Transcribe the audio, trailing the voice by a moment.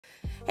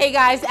Hey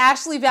guys,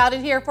 Ashley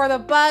Bowden here for The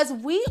Buzz.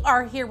 We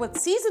are here with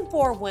season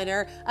 4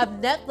 winner of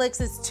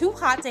Netflix's Too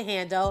Hot to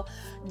Handle,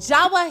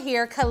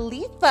 Jawahir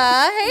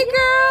Khalifa. Hey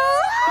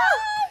girl!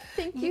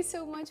 Thank you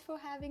so much for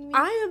having me.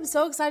 I am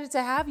so excited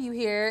to have you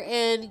here,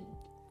 and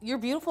you're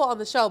beautiful on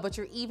the show, but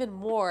you're even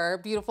more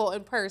beautiful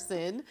in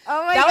person.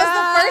 Oh my God. That was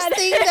the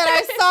first thing that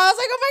I saw. I was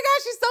like, oh my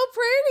gosh, she's so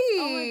pretty.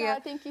 Oh my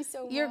God, thank you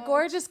so much. You're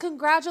gorgeous.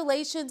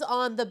 Congratulations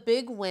on the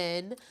big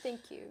win.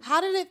 Thank you. How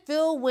did it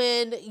feel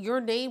when your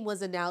name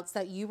was announced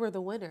that you were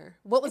the winner?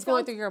 What was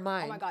going through your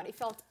mind? Oh my God, it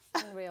felt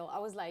unreal. I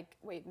was like,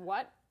 wait,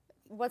 what?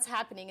 What's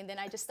happening? And then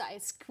I just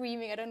started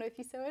screaming. I don't know if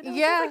you saw it. I was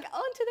just like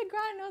onto the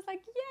ground. And I was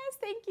like, yes,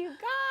 thank you,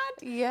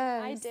 God.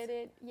 Yes. I did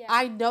it. Yeah.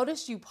 I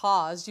noticed you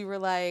paused. You were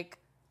like,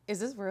 is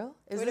this real?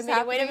 Is this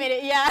happening? Wait a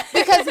minute, yeah.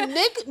 Because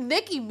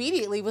Nick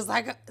immediately was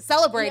like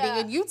celebrating,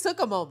 and you took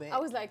a moment. I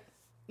was like,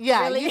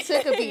 yeah, really? You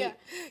took a beat.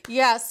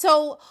 Yeah.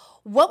 So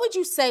what would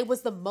you say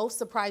was the most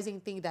surprising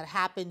thing that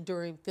happened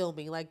during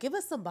filming? Like, give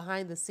us some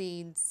behind the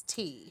scenes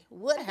tea.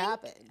 What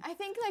happened? I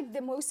think like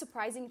the most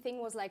surprising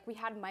thing was like we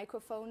had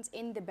microphones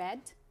in the bed.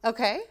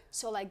 Okay.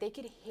 So like they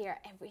could hear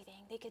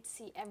everything. They could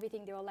see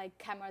everything. There were like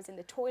cameras in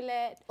the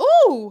toilet.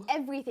 Ooh.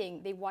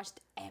 Everything. They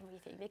watched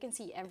everything. They can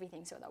see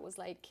everything. So that was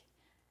like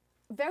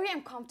very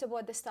uncomfortable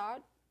at the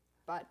start,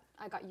 but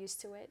I got used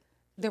to it.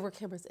 There were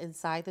cameras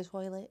inside the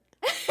toilet?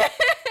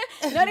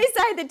 Not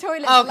inside the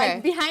toilet, okay.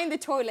 like behind the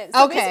toilet.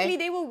 So basically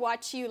they will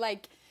watch you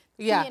like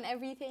pee and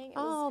everything.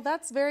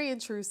 That's very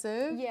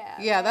intrusive. Yeah.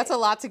 Yeah, right. that's a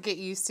lot to get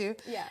used to.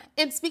 Yeah.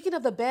 And speaking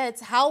of the beds,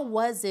 how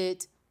was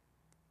it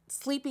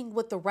sleeping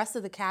with the rest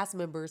of the cast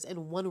members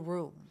in one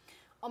room?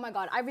 Oh my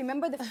God, I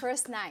remember the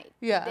first night.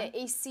 Yeah. The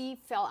AC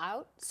fell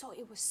out, so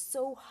it was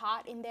so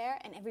hot in there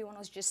and everyone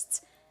was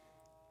just...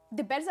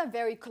 The beds are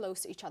very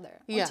close to each other.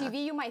 On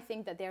TV, you might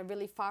think that they're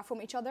really far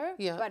from each other,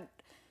 but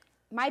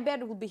my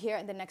bed will be here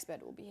and the next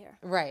bed will be here.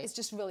 Right. It's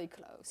just really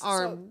close.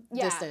 Arm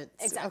distance.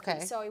 Exactly.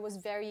 Okay. So it was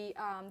very,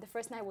 the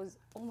first night was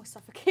almost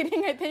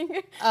suffocating, I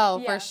think.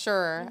 Oh, for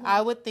sure.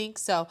 I would think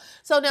so.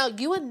 So now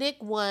you and Nick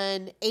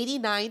won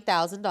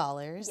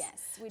 $89,000.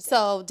 Yes, we did.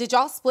 So did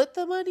y'all split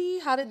the money?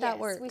 How did that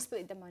work? Yes, we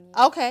split the money.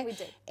 Okay. We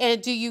did.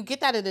 And do you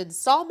get that in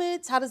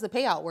installments? How does the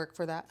payout work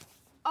for that?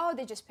 Oh,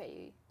 they just pay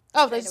you.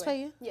 Oh, they just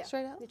pay you? Yeah.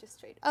 Straight out? They just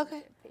straight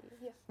Okay. pay you.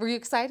 Yeah. Were you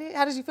excited?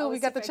 How did you feel when we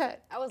got the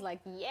check? I was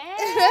like,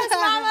 yes,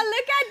 mama,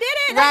 look, I did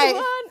it. Right.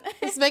 I won.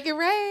 Let's make it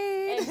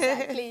rain.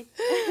 Exactly.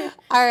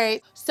 All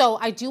right. So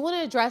I do want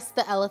to address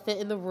the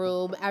elephant in the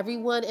room.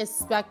 Everyone is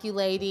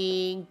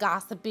speculating,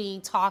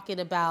 gossiping,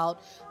 talking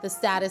about the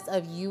status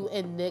of you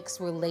and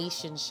Nick's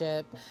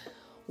relationship.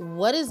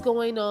 What is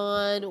going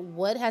on?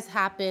 What has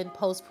happened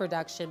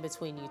post-production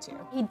between you two?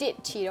 He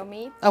did cheat on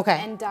me. Okay.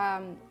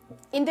 And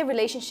in the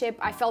relationship,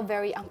 I felt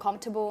very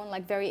uncomfortable and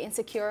like very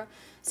insecure.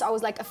 So I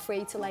was like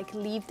afraid to like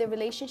leave the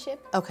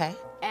relationship. Okay.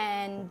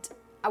 And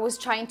I was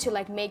trying to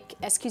like make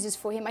excuses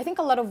for him. I think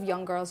a lot of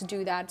young girls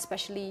do that,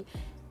 especially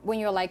when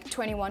you're like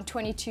 21,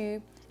 22.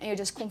 And you're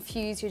just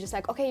confused. You're just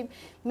like, okay,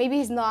 maybe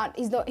he's not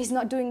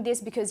doing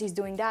this because he's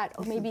doing that,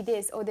 or maybe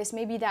this, or this,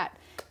 maybe that.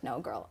 No,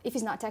 girl. If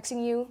he's not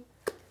texting you,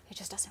 he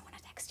just doesn't want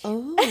to text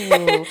you.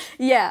 Oh.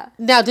 Yeah.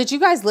 Now, did you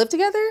guys live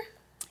together?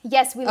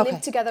 Yes, we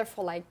lived together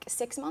for like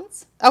 6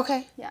 months.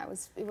 Okay. Yeah,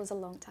 it was a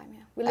long time.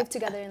 Yeah, we lived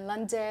together in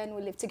London.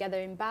 We lived together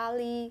in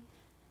Bali,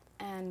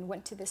 and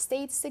went to the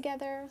States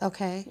together.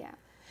 Okay. Yeah.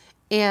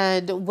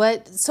 And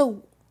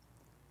so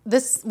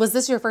was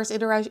this your first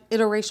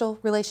interracial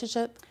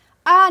relationship?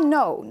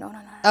 No.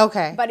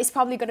 Okay. But it's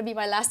probably gonna be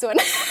my last one.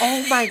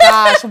 Oh my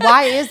gosh,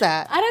 why is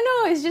that? I don't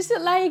know. It's just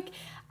like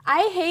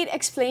I hate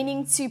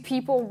explaining to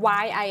people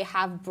why I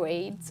have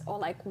braids, or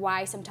like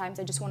why sometimes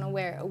I just want to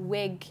wear a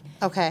wig.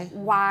 Okay.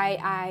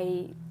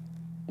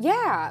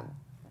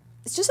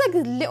 It's just like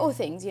the little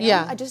things, you know?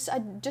 Yeah. I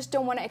just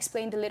don't want to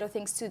explain the little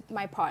things to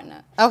my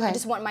partner. Okay. I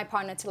just want my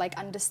partner to like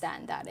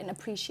understand that and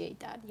appreciate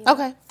that. You know?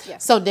 Okay. Yeah.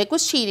 So Nick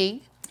was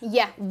cheating.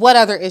 Yeah. What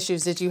other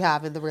issues did you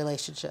have in the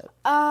relationship?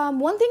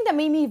 One thing that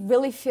made me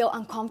really feel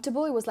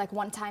uncomfortable, it was like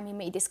one time he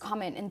made this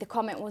comment, and the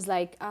comment was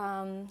like,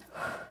 I'm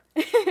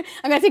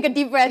gonna take a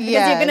deep breath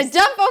because you're gonna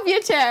jump off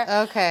your chair.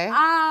 Okay.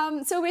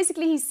 So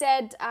basically he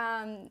said,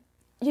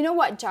 you know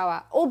what,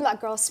 Jawa, all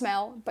black girls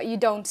smell, but you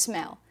don't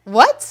smell.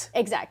 What?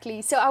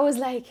 Exactly. So I was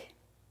like,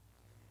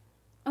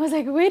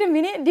 wait a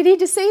minute, did he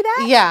just say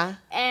that? Yeah.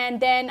 And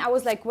then I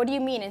was like, what do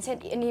you mean?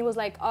 And he was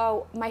like,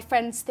 oh, my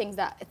friends think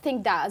that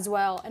as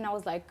well. And I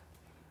was like,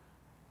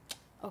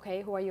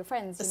 okay, who are your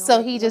friends? You know, so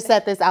like, he just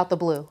said this out the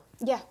blue?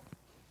 Yeah,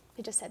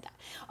 he just said that.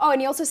 Oh,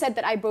 and he also said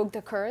that I broke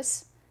the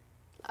curse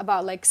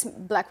about like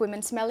black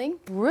women smelling.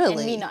 Really?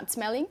 And me not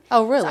smelling.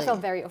 Oh, really? So I felt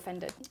very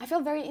offended. I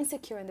felt very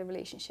insecure in the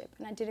relationship,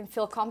 and I didn't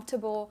feel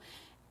comfortable,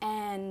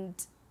 and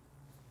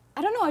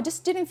I don't know, I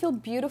just didn't feel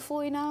beautiful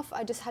enough.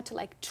 I just had to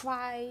like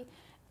try,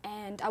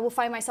 and I will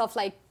find myself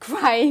like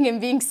crying and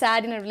being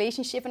sad in a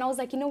relationship, and I was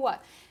like, you know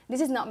what,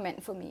 this is not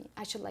meant for me.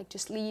 I should like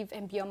just leave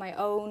and be on my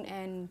own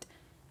and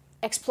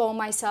explore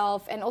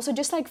myself, and also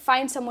just like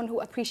find someone who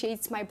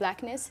appreciates my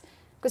blackness.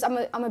 because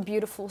I'm a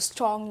beautiful,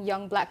 strong,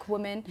 young black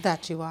woman.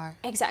 That you are.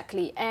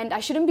 Exactly. And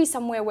I shouldn't be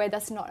somewhere where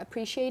that's not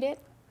appreciated.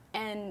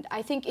 And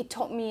I think it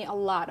taught me a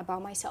lot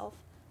about myself.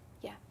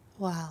 Yeah.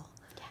 Wow.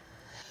 Yeah.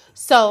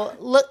 So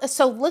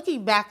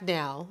looking back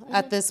now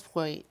at this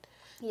point,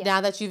 Yeah.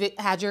 now that you've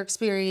had your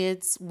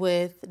experience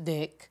with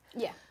Nick,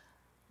 Yeah.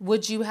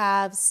 would you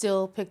have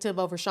still picked him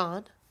over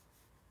Sean?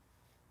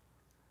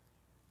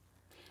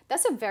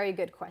 That's a very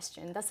good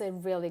question. That's a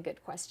really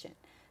good question.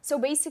 So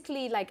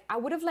basically, like, I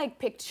would have like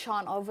picked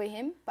Sean over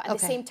him, but at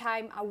the same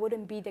time, I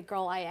wouldn't be the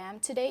girl I am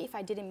today if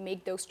I didn't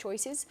make those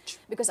choices.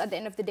 Because at the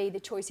end of the day, the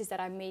choices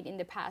that I made in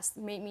the past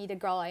made me the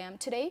girl I am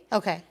today.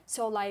 Okay.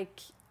 So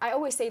like, I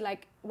always say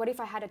like, what if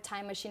I had a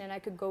time machine and I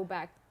could go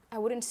back? I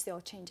wouldn't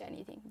still change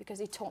anything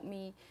because it taught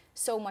me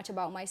so much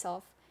about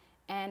myself.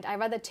 And I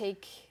rather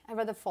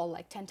fall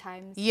like 10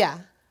 times. Yeah.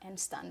 And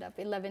stand up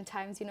 11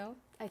 times, you know?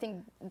 I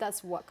think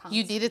that's what counts.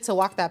 You needed to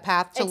walk that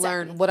path to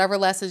learn whatever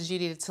lessons you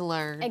needed to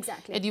learn.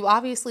 Exactly. And you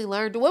obviously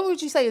learned. What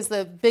would you say is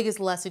the biggest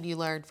lesson you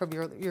learned from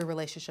your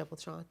relationship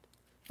with Sean?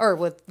 Or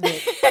with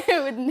Nick?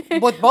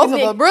 with both of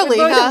them, really. With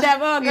both huh? of them,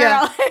 oh, girl.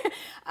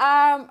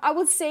 Yeah. I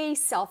would say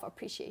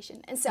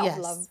self-appreciation and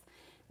self-love. Yes.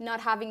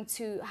 Not having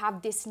to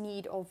have this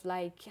need of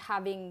like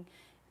having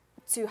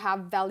to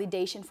have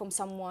validation from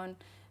someone,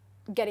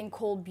 getting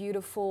called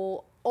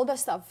beautiful, all that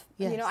stuff.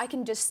 Yes. You know, I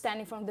can just stand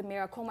in front of the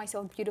mirror, call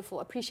myself beautiful,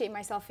 appreciate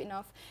myself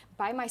enough,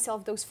 buy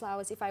myself those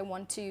flowers if I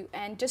want to,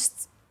 and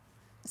just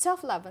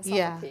self-love and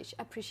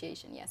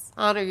self-appreciation, yes.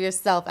 Honor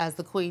yourself as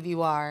the queen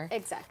you are.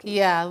 Exactly.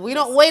 Yeah, we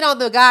don't wait on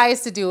the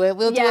guys to do it.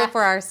 We'll do it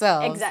for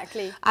ourselves.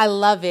 Exactly. I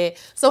love it.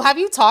 So have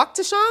you talked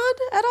to Sean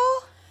at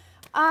all?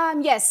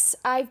 Yes,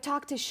 I've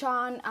talked to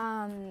Sean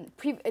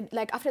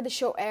like after the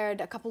show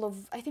aired,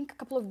 I think a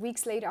couple of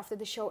weeks later after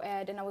the show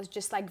aired, and I was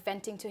just like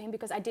venting to him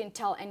because I didn't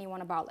tell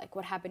anyone about like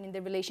what happened in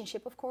the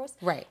relationship, of course.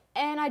 Right.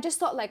 And I just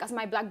thought like as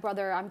my black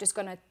brother, I'm just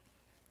gonna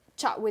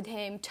chat with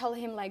him, tell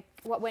him like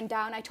what went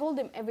down. I told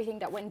him everything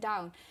that went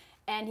down.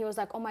 And he was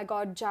like, oh my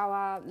God,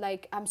 Jawa,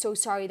 like, I'm so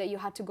sorry that you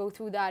had to go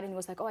through that. And he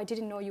was like, oh, I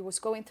didn't know you was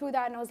going through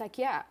that. And I was like,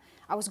 yeah,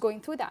 I was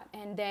going through that.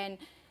 And then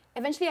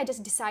eventually I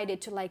just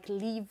decided to like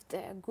leave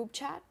the group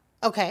chat.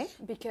 Okay.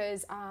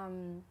 Because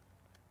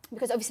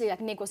obviously like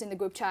Nick was in the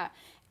group chat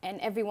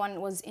and everyone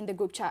was in the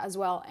group chat as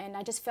well. And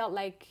I just felt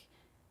like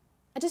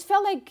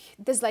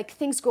there's like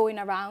things going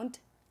around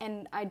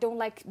and I don't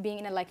like being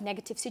in a like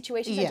negative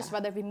situation. I just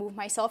rather remove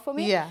myself from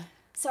it. Yeah.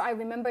 So I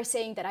remember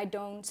saying that I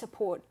don't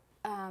support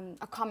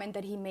a comment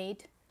that he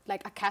made,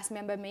 like a cast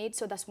member made.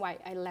 So that's why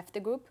I left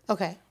the group.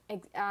 Okay.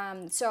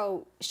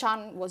 So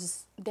Sean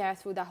was there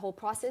through that whole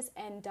process.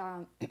 And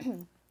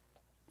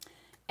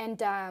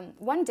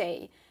one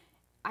day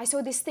I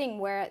saw this thing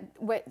where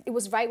it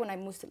was right when I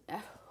moved to,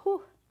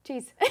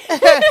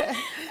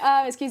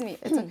 excuse me.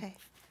 It's okay.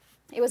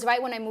 It was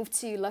right when I moved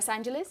to Los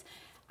Angeles.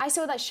 I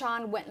saw that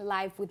Sean went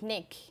live with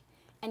Nick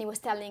and he was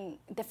telling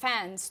the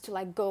fans to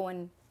like go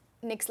on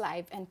Nick's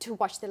live and to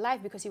watch the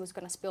live because he was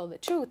going to spill the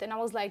truth. And I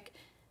was like,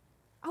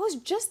 I was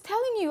just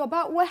telling you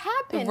about what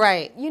happened,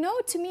 right? You know,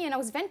 to me, and I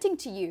was venting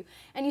to you.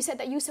 And you said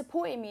that you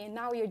supported me and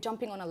now you're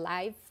jumping on a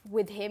live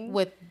with him.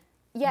 With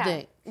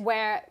Nick.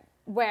 Where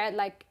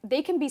like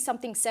there can be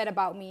something said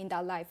about me in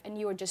that live and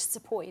you're just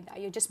supporting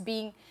that. You're just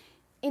being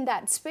in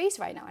that space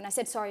right now. And I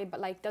said, sorry, but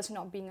like that's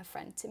not being a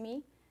friend to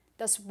me.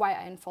 That's why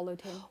I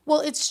unfollowed him.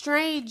 Well, it's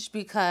strange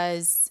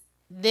because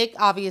Nick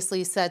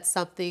obviously said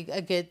something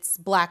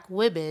against black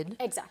women.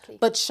 Exactly.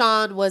 But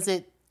Sean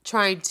wasn't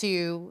trying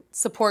to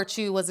support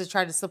you, wasn't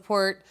trying to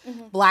support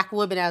black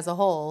women as a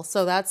whole.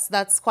 So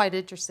that's quite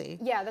interesting.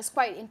 Yeah, that's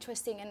quite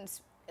interesting. And it's,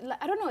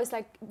 I don't know, it's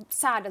like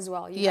sad as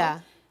well, you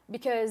know?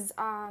 Because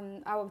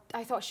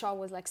I thought Sean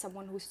was like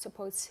someone who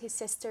supports his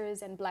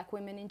sisters and black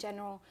women in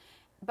general.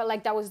 But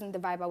like that wasn't the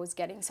vibe I was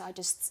getting. So I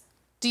just...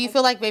 Do you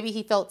feel like maybe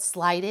he felt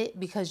slighted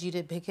because you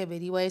didn't pick him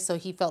anyway? So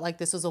he felt like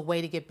this was a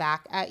way to get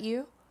back at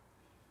you?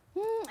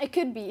 It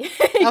could be.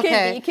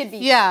 It could be.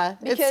 Yeah,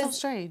 because, it's so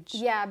strange.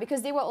 Yeah,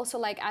 because they were also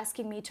like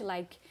asking me to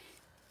like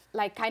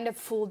kind of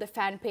fool the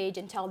fan page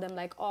and tell them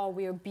like, oh,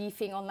 we're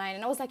beefing online.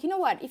 And I was like, you know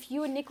what? If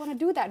you and Nick want to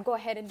do that, go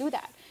ahead and do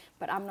that.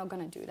 But I'm not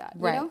going to do that.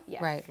 Right, you know?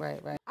 Yeah. Right.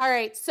 All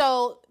right,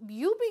 so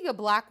you being a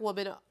black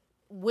woman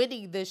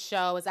winning this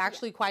show is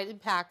actually quite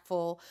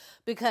impactful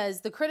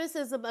because the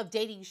criticism of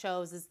dating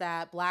shows is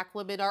that black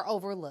women are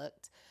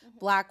overlooked.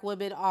 Black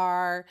women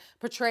are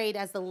portrayed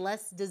as the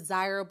less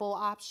desirable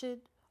option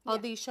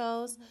on these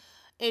shows.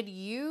 And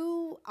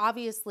you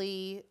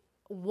obviously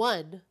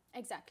won.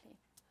 Exactly.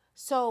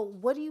 So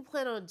what do you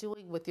plan on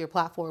doing with your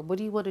platform? What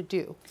do you want to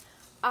do?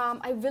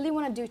 I really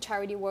want to do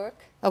charity work.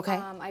 Okay.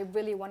 I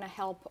really want to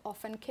help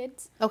orphan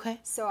kids. Okay.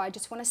 So I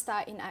just want to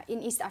start in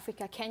East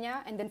Africa,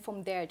 Kenya, and then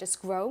from there just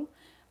grow.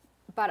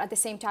 But at the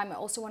same time, I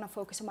also want to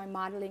focus on my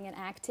modeling and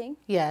acting.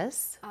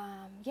 Yes.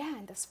 Yeah,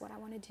 and that's what I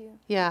want to do.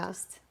 Yeah.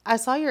 I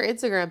saw your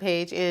Instagram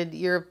page and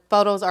your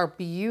photos are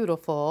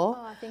beautiful.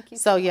 Oh, thank you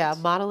so much. yeah,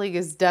 modeling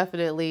is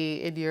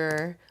definitely in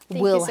your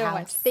Thank wheelhouse. you so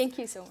much. Thank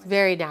you so much.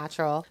 Very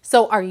natural.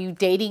 So are you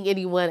dating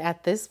anyone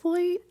at this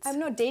point? I'm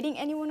not dating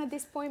anyone at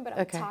this point, but I'm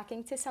Okay.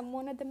 talking to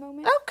someone at the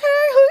moment.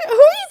 Okay. Who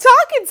are you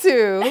talking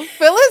to?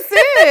 Fill us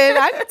in.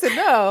 I need to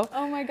know.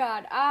 Oh my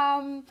God.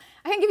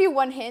 I can give you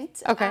one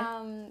hint. Okay.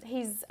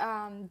 He's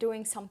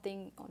doing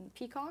something on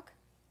Peacock.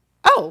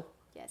 Oh,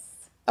 Yes.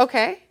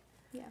 okay.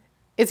 Yeah.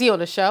 Is he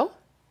on a show?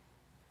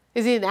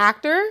 Is he an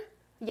actor?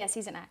 Yes,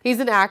 he's an actor. He's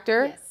an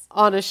actor Yes.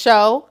 on a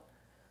show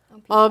On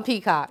Peacock. on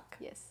Peacock.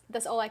 Yes.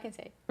 That's all I can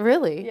say.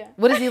 Really? Yeah.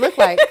 What does he look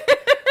like?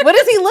 What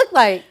does he look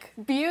like?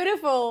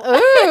 Beautiful.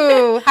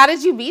 Ooh, how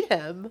did you meet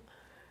him?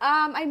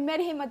 I met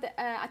him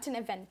at an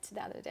event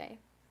the other day.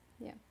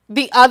 Yeah.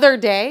 The other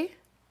day?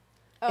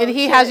 Oh, And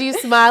he shit. has you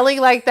smiling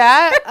like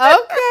that?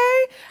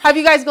 Okay. Have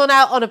you guys gone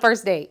out on a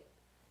first date?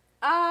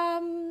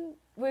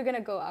 We're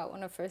gonna go out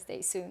on a first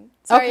date soon.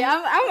 Sorry, Okay. why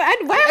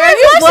am Are I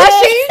you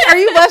blushing? Are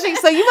you blushing?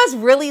 So you must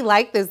really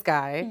like this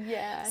guy.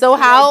 Yeah. So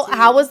I do.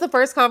 how was the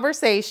first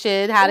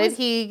conversation? How did was-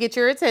 he get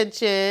your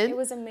attention? It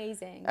was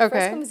amazing. Okay.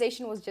 First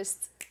conversation was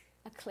just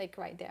a click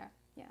right there.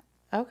 Yeah.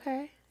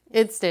 Okay.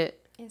 Instant.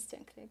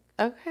 Instant click.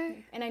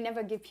 Okay. And I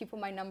never give people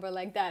my number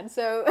like that.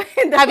 So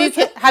Have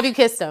you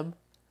kissed him?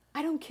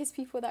 I don't kiss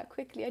people that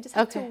quickly. I just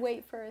have to Okay.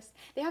 wait first.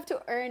 They have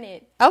to earn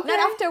it. Okay. Not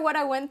after what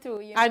I went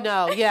through, you know. I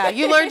know. Yeah.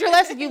 You learned your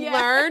lesson. You Yeah.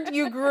 learned.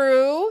 You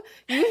grew.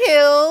 You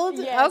healed.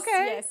 Yes,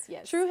 okay.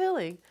 yes. True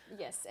healing.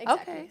 Yes,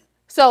 exactly. Okay.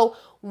 So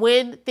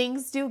when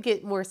things do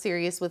get more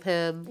serious with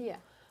him, Yeah.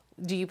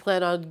 do you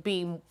plan on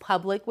being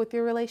public with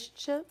your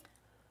relationship?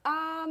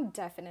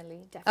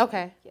 Definitely.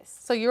 Okay. Yes.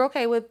 So you're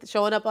okay with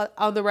showing up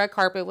on the red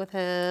carpet with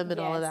him and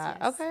all of Yes, that?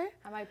 yes. Okay.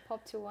 I might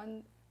pop to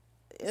one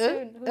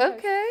soon. Who knows?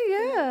 Okay,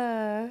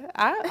 yeah.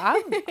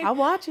 I'm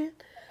watching.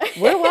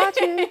 We're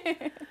watching.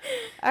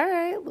 All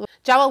right.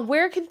 Jawa,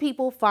 where can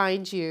people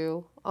find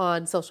you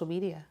on social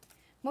media?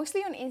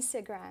 Mostly on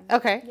Instagram.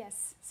 Okay.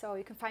 Yes. So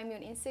you can find me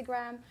on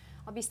Instagram.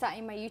 I'll be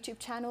starting my YouTube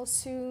channel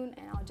soon,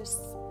 and I'll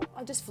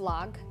just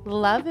vlog.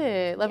 Love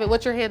it. Love it.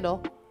 What's your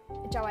handle?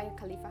 Jawahir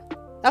Khalifa.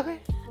 Okay.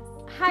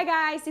 Hi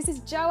guys, this is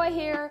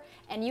Jawahir,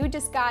 and you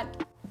just got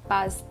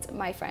buzzed,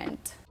 my friend.